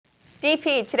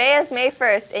DP, today is May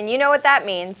 1st, and you know what that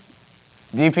means.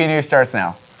 DP News starts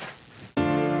now.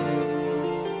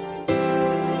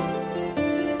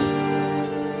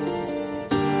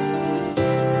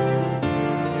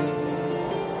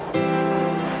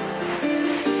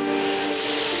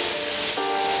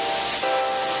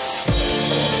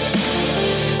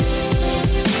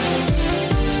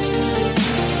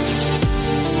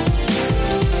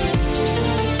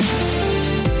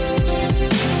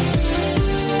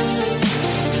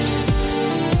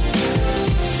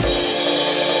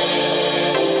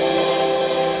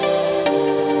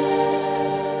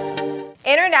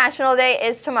 International Day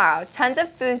is tomorrow. Tons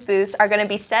of food booths are going to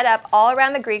be set up all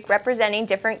around the Greek representing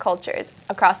different cultures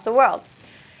across the world.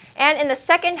 And in the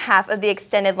second half of the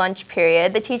extended lunch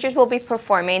period, the teachers will be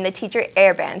performing the teacher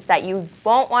air bands that you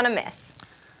won't want to miss.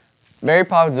 Mary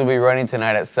Poppins will be running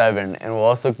tonight at 7 and will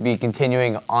also be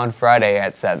continuing on Friday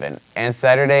at 7 and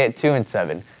Saturday at 2 and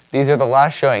 7. These are the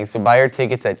last showings, so buy your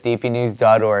tickets at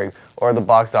dpnews.org or the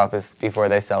box office before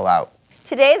they sell out.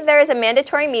 Today, there is a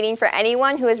mandatory meeting for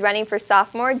anyone who is running for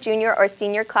sophomore, junior, or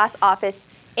senior class office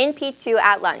in P2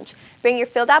 at lunch. Bring your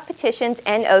filled out petitions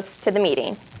and oaths to the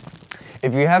meeting.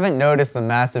 If you haven't noticed the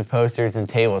massive posters and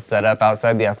tables set up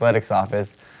outside the athletics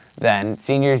office, then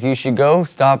seniors, you should go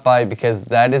stop by because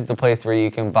that is the place where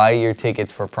you can buy your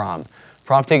tickets for prom.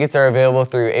 Prom tickets are available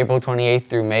through April 28th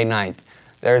through May 9th.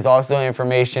 There is also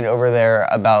information over there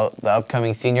about the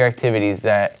upcoming senior activities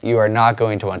that you are not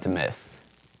going to want to miss.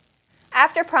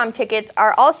 After prom tickets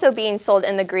are also being sold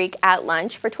in the Greek at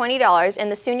lunch for $20, and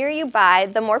the sooner you buy,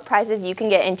 the more prizes you can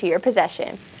get into your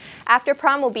possession. After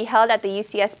prom will be held at the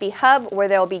UCSB Hub, where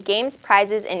there will be games,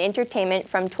 prizes, and entertainment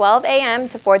from 12 a.m.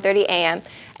 to 4:30 a.m.,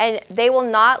 and they will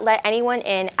not let anyone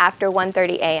in after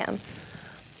 1:30 a.m.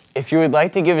 If you would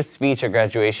like to give a speech at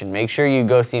graduation, make sure you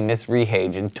go see Miss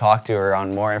Rehage and talk to her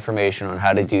on more information on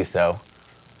how to do so.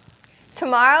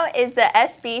 Tomorrow is the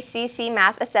SBCC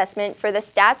math assessment for the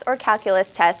stats or calculus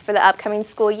test for the upcoming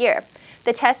school year.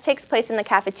 The test takes place in the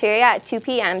cafeteria at 2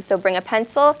 p.m., so bring a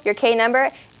pencil, your K number,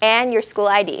 and your school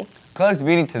ID. Clubs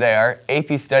meeting today are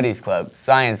AP Studies Club,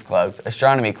 Science Clubs,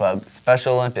 Astronomy Club,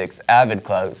 Special Olympics, Avid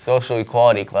Club, Social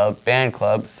Equality Club, Band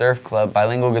Club, Surf Club,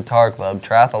 Bilingual Guitar Club,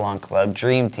 Triathlon Club,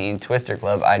 Dream Team, Twister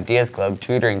Club, Ideas Club,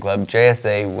 Tutoring Club,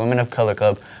 JSA, Women of Color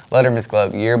Club, Letterman's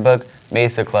Club, Yearbook,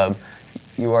 Mesa Club,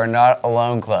 You Are Not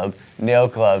Alone Club, Nail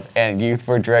Club, and Youth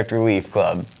for Direct Relief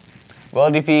Club. Well,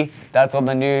 DP, that's all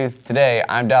the news today.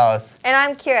 I'm Dallas. And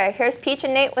I'm Kira. Here's Peach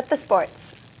and Nate with the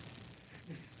sports.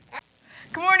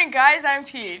 Good morning, guys. I'm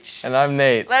Peach. And I'm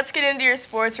Nate. Let's get into your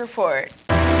sports report.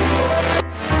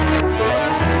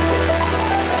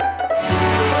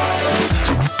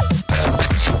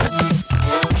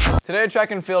 Today,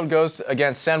 track and field goes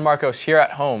against San Marcos here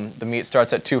at home. The meet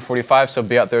starts at 2:45, so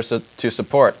be out there to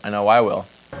support. I know I will.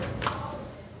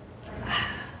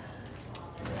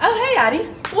 Oh, hey, Addie.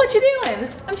 What you doing?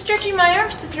 I'm stretching my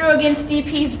arms to throw against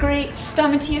DP's great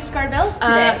stomach to you Scarbells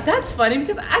today. That's funny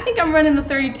because I think I'm running the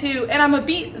 32 and I'm gonna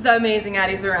beat the amazing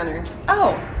Addie's runner.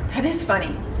 Oh, that is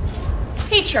funny.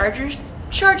 Hey, Chargers.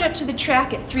 Charge up to the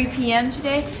track at 3 p.m.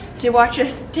 today to watch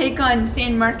us take on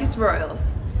San Marcos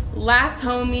Royals. Last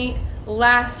home meet,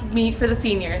 last meet for the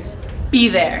seniors. Be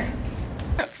there.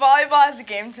 Volleyball has a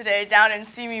game today down in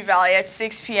Simi Valley at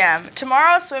 6 p.m.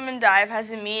 Tomorrow, Swim and Dive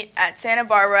has a meet at Santa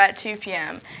Barbara at 2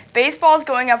 p.m. Baseball is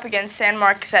going up against San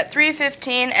Marcos at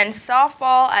 3:15, and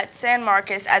softball at San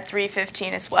Marcos at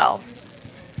 3:15 as well.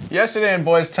 Yesterday in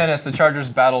boys tennis, the Chargers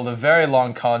battled a very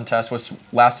long contest which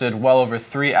lasted well over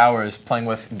 3 hours, playing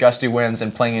with gusty winds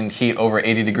and playing in heat over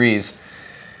 80 degrees.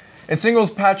 In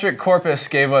singles, Patrick Corpus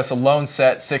gave us a lone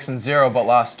set 6-0, but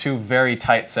lost 2 very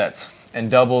tight sets. In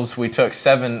doubles, we took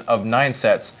 7 of 9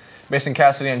 sets. Mason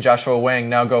Cassidy and Joshua Wang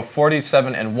now go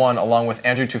 47-1, along with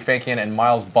Andrew Tufankian and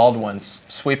Miles Baldwin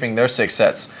sweeping their 6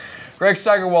 sets. Greg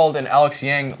Steigerwald and Alex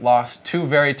Yang lost 2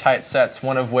 very tight sets,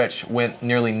 one of which went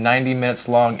nearly 90 minutes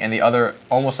long and the other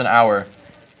almost an hour.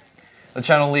 The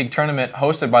Channel League tournament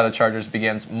hosted by the Chargers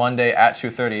begins Monday at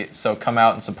 2:30, so come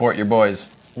out and support your boys.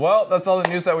 Well, that's all the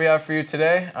news that we have for you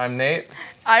today. I'm Nate.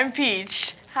 I'm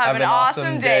Peach. Have an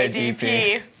awesome day,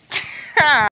 DP.